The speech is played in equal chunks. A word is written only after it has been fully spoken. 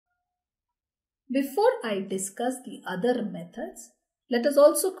Before I discuss the other methods, let us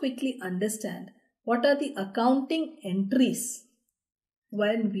also quickly understand what are the accounting entries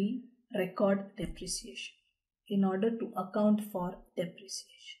when we record depreciation in order to account for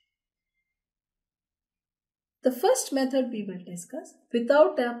depreciation. The first method we will discuss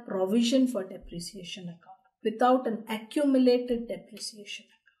without a provision for depreciation account, without an accumulated depreciation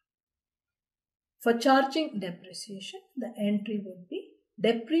account. For charging depreciation, the entry would be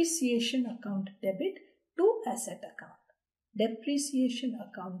depreciation account debit to asset account. Depreciation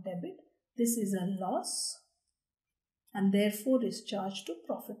account debit, this is a loss and therefore is charged to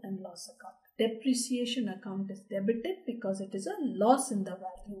profit and loss account. Depreciation account is debited because it is a loss in the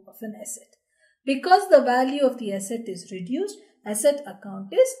value of an asset. Because the value of the asset is reduced, asset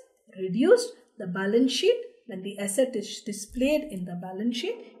account is reduced. The balance sheet, when the asset is displayed in the balance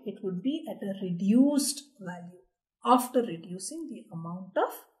sheet, it would be at a reduced value after reducing the amount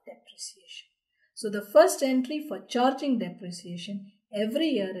of depreciation. So the first entry for charging depreciation, every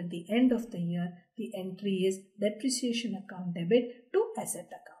year at the end of the year, the entry is depreciation account debit to asset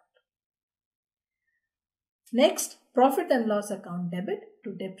account. Next, profit and loss account debit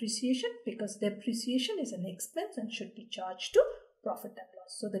to depreciation, because depreciation is an expense and should be charged to profit and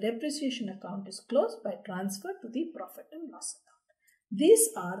loss. So the depreciation account is closed by transfer to the profit and loss account. These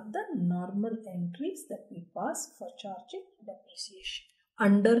are the normal entries that we pass for charging depreciation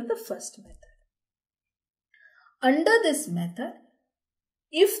under the first method. Under this method,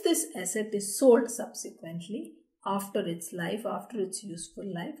 if this asset is sold subsequently after its life, after its useful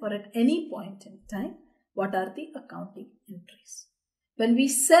life, or at any point in time, what are the accounting entries? When we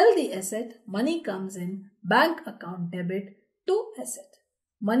sell the asset, money comes in, bank account debit to asset.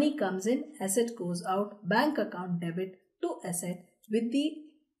 Money comes in, asset goes out, bank account debit to asset with the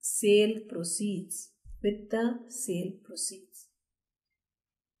sale proceeds.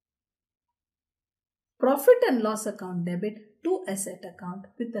 Profit and loss account debit to asset account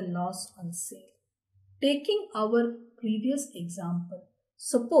with the loss on sale. Taking our previous example,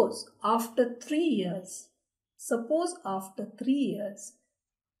 suppose after 3 years,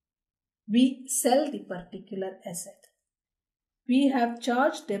 we sell the particular asset. We have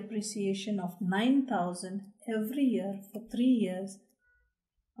charged depreciation of 9,000 every year for 3 years,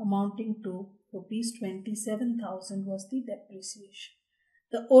 amounting to rupees 27,000 was the depreciation.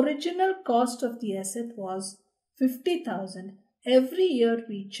 The original cost of the asset was 50,000. Every year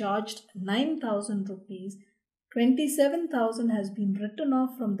we charged 9,000 rupees. 27,000 has been written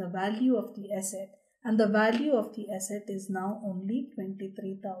off from the value of the asset, and the value of the asset is now only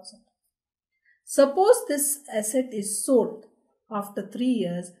 23,000. Suppose this asset is sold after 3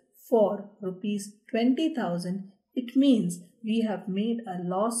 years for rupees 20,000. It means we have made a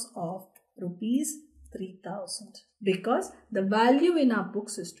loss of rupees 3,000 because the value in our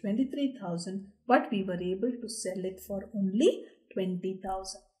books is 23,000, but we were able to sell it for only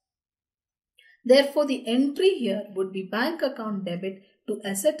 20,000. Therefore, the entry here would be bank account debit to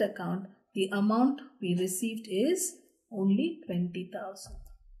asset account. The amount we received is only 20,000.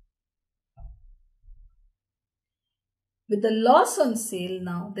 With the loss on sale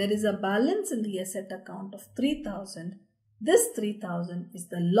now, there is a balance in the asset account of 3,000. This 3,000 is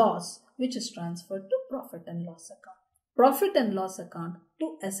the loss which is transferred to profit and loss account. Profit and loss account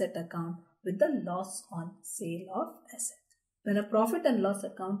to asset account with the loss on sale of asset. When a profit and loss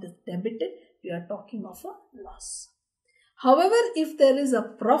account is debited, we are talking of a loss. However, if there is a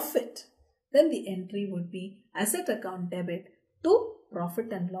profit, then the entry would be asset account debit to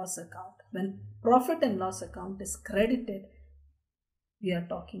profit and loss account. When profit and loss account is credited, we are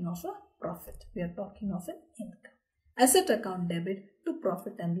talking of a profit. We are talking of an income. Asset account debit to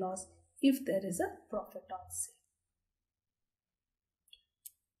profit and loss if there is a profit on sale.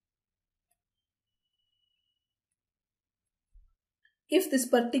 If this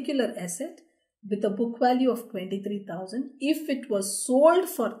particular asset with a book value of 23,000, if it was sold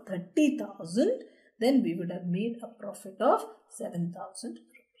for 30,000, then we would have made a profit of 7,000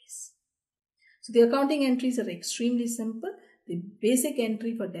 rupees. So the accounting entries are extremely simple. The basic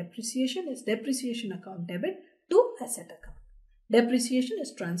entry for depreciation is depreciation account debit to asset account. Depreciation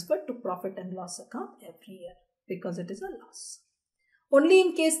is transferred to profit and loss account every year because it is a loss. Only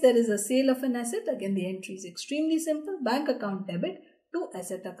in case there is a sale of an asset, again the entry is extremely simple. Bank account debit to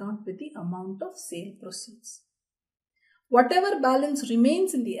asset account with the amount of sale proceeds. Whatever balance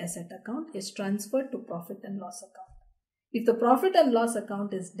remains in the asset account is transferred to profit and loss account. If the profit and loss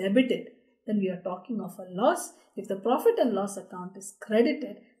account is debited, then we are talking of a loss. If the profit and loss account is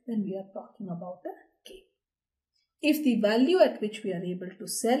credited, then we are talking about a gain. If the value at which we are able to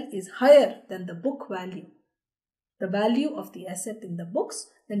sell is higher than the book value, the value of the asset in the books,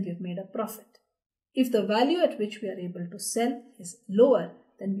 then we have made a profit. If the value at which we are able to sell is lower,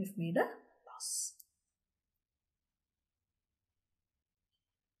 then we've made a loss.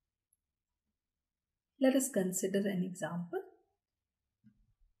 Let us consider an example.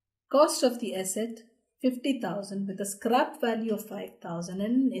 Cost of the asset 50,000 with a scrap value of 5,000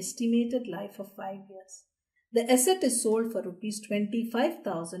 and an estimated life of 5 years. The asset is sold for rupees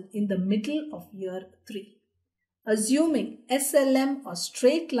 25,000 in the middle of year 3. Assuming SLM or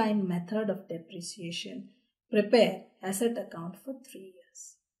straight line method of depreciation, prepare asset account for 3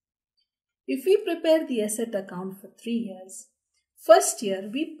 years. If we prepare the asset account for 3 years, first year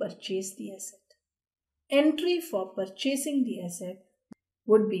we purchase the asset. Entry for purchasing the asset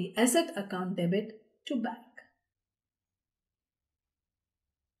would be asset account debit to bank.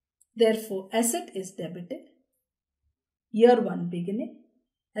 Therefore, asset is debited. Year 1 beginning,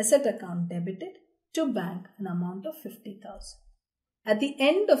 asset account debited to bank an amount of 50,000. At the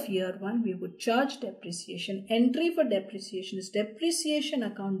end of year 1, we would charge depreciation. Entry for depreciation is depreciation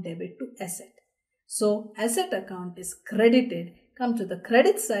account debit to asset. So, asset account is credited. Come to the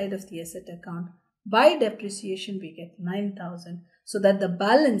credit side of the asset account. By depreciation, we get 9,000. So that the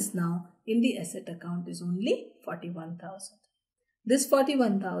balance now in the asset account is only 41,000. This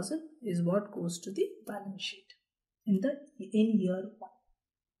 41,000 is what goes to the balance sheet in year 1.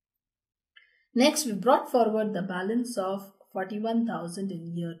 Next, we brought forward the balance of 41,000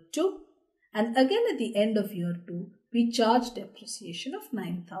 in year 2, and again at the end of year 2, we charge depreciation of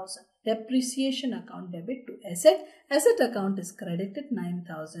 9,000. Depreciation account debit to asset. Asset account is credited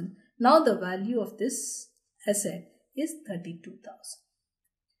 9,000. Now the value of this asset is 32,000.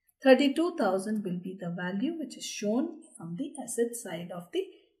 32,000 will be the value which is shown on the asset side of the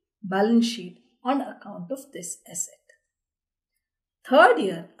balance sheet on account of this asset. Third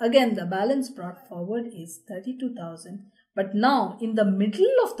year, again the balance brought forward is 32,000, but now in the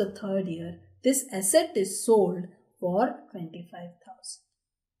middle of the third year, this asset is sold for 25,000.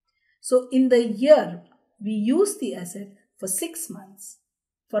 So in the year, we use the asset for 6 months,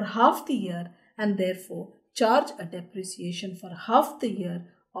 for half the year, and therefore charge a depreciation for half the year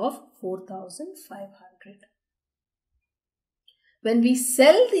of 4,500. When we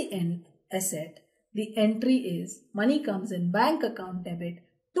sell the asset, the entry is money comes in bank account debit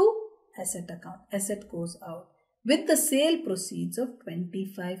to asset account. Asset goes out with the sale proceeds of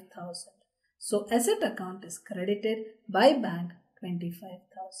 25,000. So asset account is credited by bank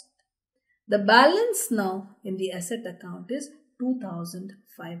 25,000. The balance now in the asset account is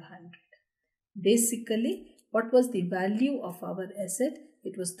 2,500. Basically, what was the value of our asset?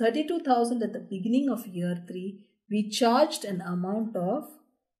 It was 32,000 at the beginning of year 3. We charged an amount of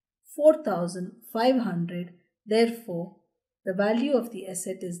 4,500. Therefore, the value of the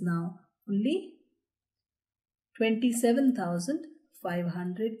asset is now only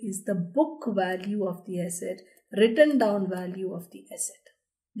 27,500 is the book value of the asset, written down value of the asset.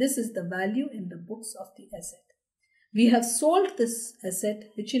 This is the value in the books of the asset. We have sold this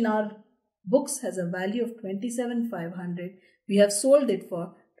asset, which in our books has a value of 27,500. We have sold it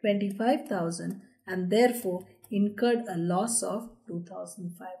for 25,000 and therefore incurred a loss of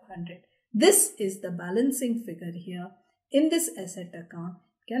 2,500. This is the balancing figure here. In this asset account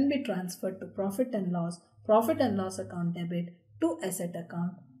can be transferred to profit and loss account debit to asset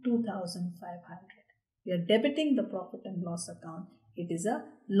account 2,500. We are debiting the profit and loss account. It is a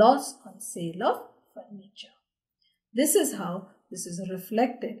loss on sale of furniture. This is how this is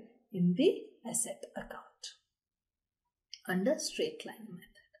reflected in the asset account under straight line method.